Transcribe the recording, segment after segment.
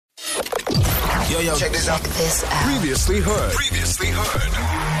Yo, check this out. Previously heard.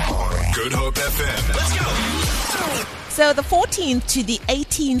 Good Hope FM. Let's go. So the 14th to the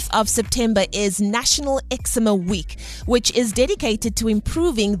 18th of September is National Eczema Week, which is dedicated to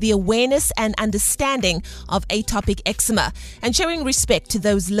improving the awareness and understanding of atopic eczema and showing respect to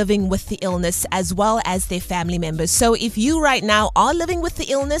those living with the illness as well as their family members. So if you right now are living with the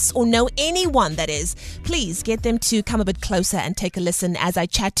illness or know anyone that is, please get them to come a bit closer and take a listen as I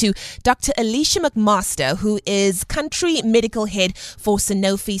chat to Dr Alicia McMaster, who is Country Medical Head for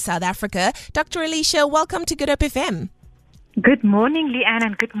Sanofi South Africa. Dr Alicia, welcome to Good Hope FM. Good morning, Leigh-Anne,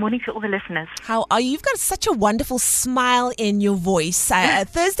 and good morning to all the listeners. How are you? You've got such a wonderful smile in your voice.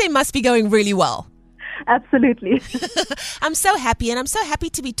 Thursday must be going really well. Absolutely. I'm so happy, and I'm so happy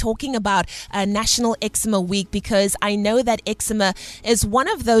to be talking about National Eczema Week because I know that eczema is one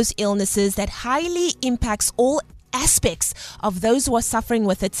of those illnesses that highly impacts all aspects of those who are suffering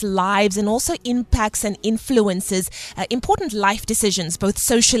with its lives and also impacts and influences important life decisions, both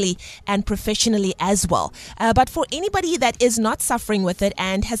socially and professionally as well. But for anybody that is not suffering with it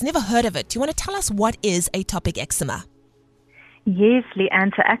and has never heard of it, do you want to tell us what is atopic eczema? Yes,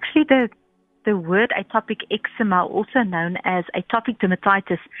 Leigh-Anne. So actually the word atopic eczema, also known as atopic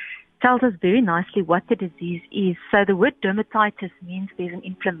dermatitis, tells us very nicely what the disease is. So the word dermatitis means there's an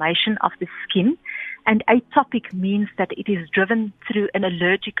inflammation of the skin, and atopic means that it is driven through an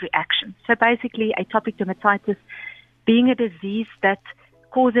allergic reaction. So basically, atopic dermatitis being a disease that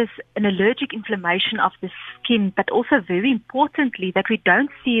causes an allergic inflammation of the skin, but also very importantly that we don't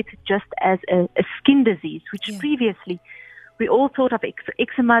see it just as a skin disease, which previously we all thought of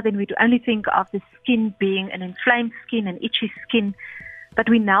eczema, then we'd only think of the skin being an inflamed skin, an itchy skin. But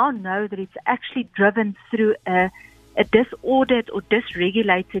we now know that it's actually driven through a disordered or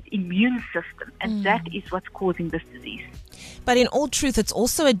dysregulated immune system, and that is what's causing this disease. But in all truth, it's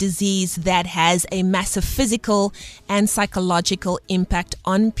also a disease that has a massive physical and psychological impact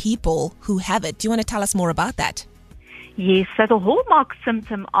on people who have it. Do you want to tell us more about that? Yes, so the hallmark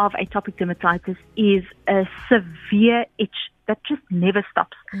symptom of atopic dermatitis is a severe itch that just never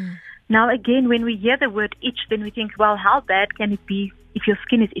stops. Now, again, when we hear the word itch, then we think, well, how bad can it be if your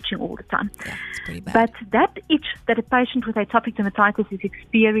skin is itching all the time? Yeah, it's pretty bad. But that itch that a patient with atopic dermatitis is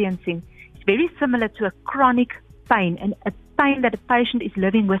experiencing is very similar to a chronic pain, and a pain that a patient is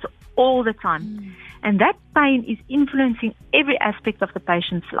living with all the time. And that pain is influencing every aspect of the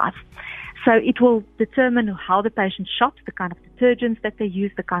patient's life. So it will determine how the patient shops, the kind of detergents that they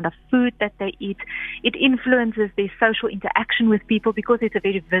use, the kind of food that they eat. It influences their social interaction with people because it's a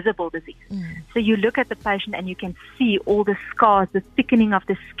very visible disease. So you look at the patient and you can see all the scars, the thickening of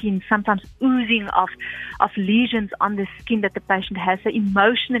the skin, sometimes oozing of lesions on the skin that the patient has. So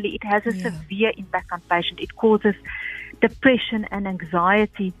emotionally, it has a severe impact on the patient. It causes depression and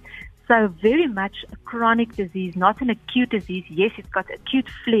anxiety. So very much a chronic disease, not an acute disease. Yes, it's got acute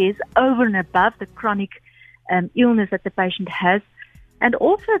flares over and above the chronic illness that the patient has. And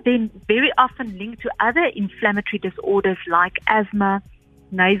also then very often linked to other inflammatory disorders like asthma,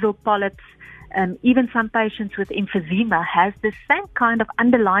 nasal polyps. Even some patients with emphysema has the same kind of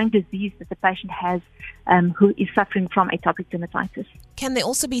underlying disease that the patient has who is suffering from atopic dermatitis. Can there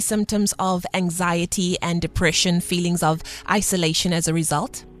also be symptoms of anxiety and depression, feelings of isolation as a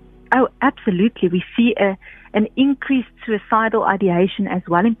result? Oh, absolutely. We see an increased suicidal ideation as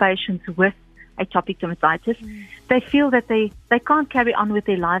well in patients with atopic dermatitis. They feel that they can't carry on with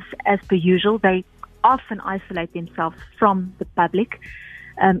their lives as per usual. They often isolate themselves from the public.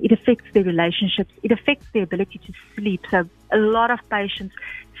 It affects their relationships. It affects their ability to sleep. So a lot of patients,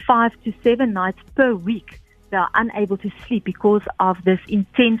 5 to 7 nights per week, they are unable to sleep because of this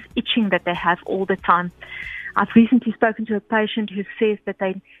intense itching that they have all the time. I've recently spoken to a patient who says that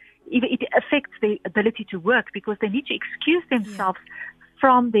it affects their ability to work because they need to excuse themselves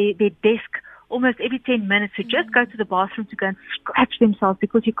from their desk almost every 10 minutes to just go to the bathroom to go and scratch themselves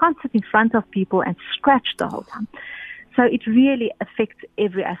because you can't sit in front of people and scratch the whole time. So it really affects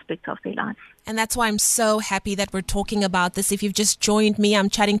every aspect of their life. And that's why I'm so happy that we're talking about this. If you've just joined me, I'm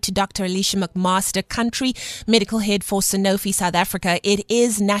chatting to Dr. Alicia McMaster, Country Medical Head for Sanofi South Africa. It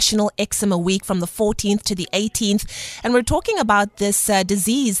is National Eczema Week from the 14th to the 18th. And we're talking about this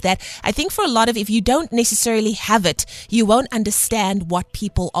disease that I think for a lot of, if you don't necessarily have it, you won't understand what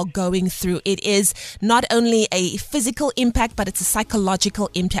people are going through. It is not only a physical impact, but it's a psychological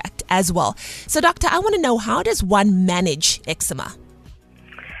impact as well. So, Doctor, I want to know, how does one manage eczema?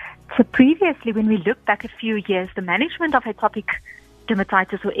 So previously, when we look back a few years, the management of atopic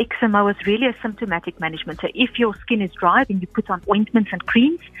dermatitis or eczema was really a symptomatic management. So if your skin is dry, then you put on ointments and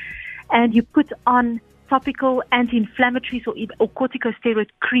creams, and you put on topical anti-inflammatories or corticosteroid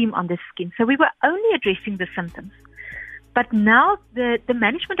cream on the skin. So we were only addressing the symptoms. But now the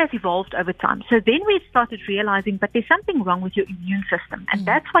management has evolved over time. So then we started realizing, but there's something wrong with your immune system, and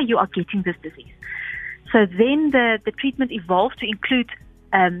that's why you are getting this disease. So then the treatment evolved to include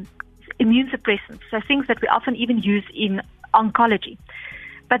immune suppressants, so things that we often even use in oncology.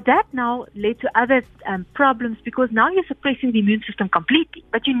 But that now led to other problems, because now you're suppressing the immune system completely,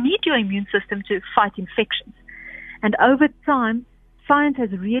 but you need your immune system to fight infections. And over time, science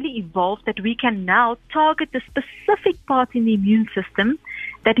has really evolved that we can now target the specific part in the immune system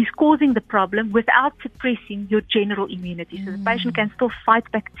that is causing the problem without suppressing your general immunity. So the patient can still fight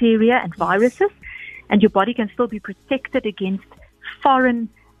bacteria and viruses, and your body can still be protected against foreign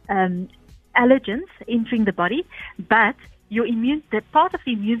allergens entering the body, but the part of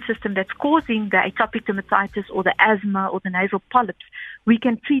the immune system that's causing the atopic dermatitis or the asthma or the nasal polyps, we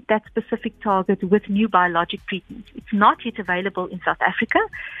can treat that specific target with new biologic treatments. It's not yet available in South Africa,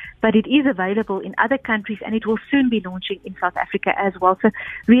 but it is available in other countries, and it will soon be launching in South Africa as well. So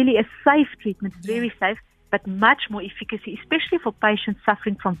really a safe treatment, very safe, but much more efficacy, especially for patients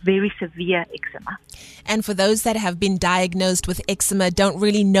suffering from very severe eczema. And for those that have been diagnosed with eczema, don't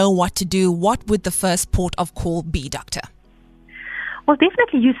really know what to do, what would the first port of call be, doctor? Well,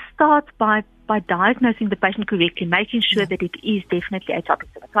 definitely you start by diagnosing the patient correctly, making sure that it is definitely atopic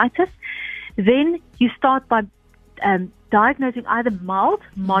dermatitis. Then you start by diagnosing either mild,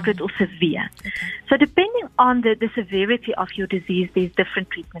 moderate, or severe. So depending on the severity of your disease, there's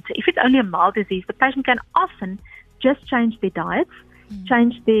different treatments. So if it's only a mild disease, the patient can often just change their diets,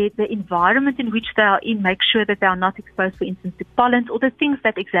 change the environment in which they are in, make sure that they are not exposed, for instance, to pollens or the things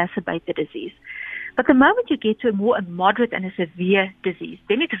that exacerbate the disease. But the moment you get to a moderate and a severe disease,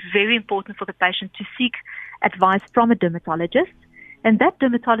 then it's very important for the patient to seek advice from a dermatologist. And that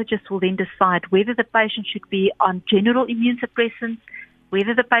dermatologist will then decide whether the patient should be on general immune suppressants,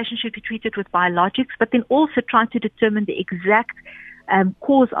 whether the patient should be treated with biologics, but then also try to determine the exact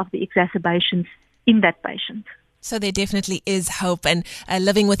cause of the exacerbations in that patient. So there definitely is hope, and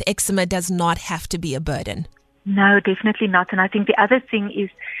living with eczema does not have to be a burden. No, definitely not. And I think the other thing is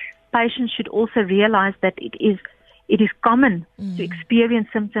patients should also realize that it is common to experience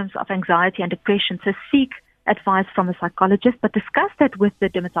symptoms of anxiety and depression. So seek advice from a psychologist, but discuss that with the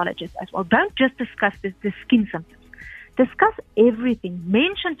dermatologist as well. Don't just discuss the skin symptoms. Discuss everything.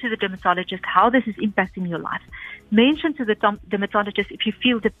 Mention to the dermatologist how this is impacting your life. Mention to the dermatologist if you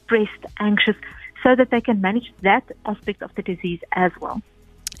feel depressed, anxious, so that they can manage that aspect of the disease as well.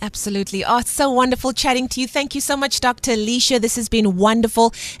 Absolutely. Oh, it's so wonderful chatting to you. Thank you so much, Dr. Alicia. This has been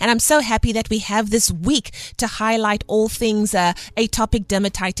wonderful. And I'm so happy that we have this week to highlight all things atopic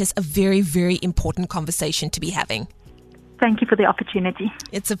dermatitis, a very, very important conversation to be having. Thank you for the opportunity.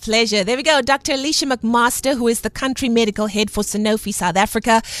 It's a pleasure. There we go. Dr. Alicia McMaster, who is the country medical head for Sanofi South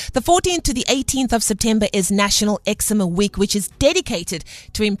Africa. The 14th to the 18th of September is National Eczema Week, which is dedicated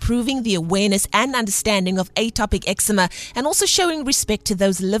to improving the awareness and understanding of atopic eczema and also showing respect to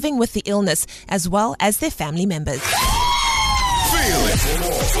those living with the illness as well as their family members. Feel it.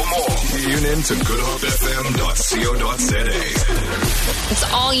 For more, tune in to goodhopefm.co.za. It's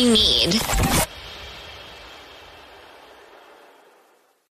all you need.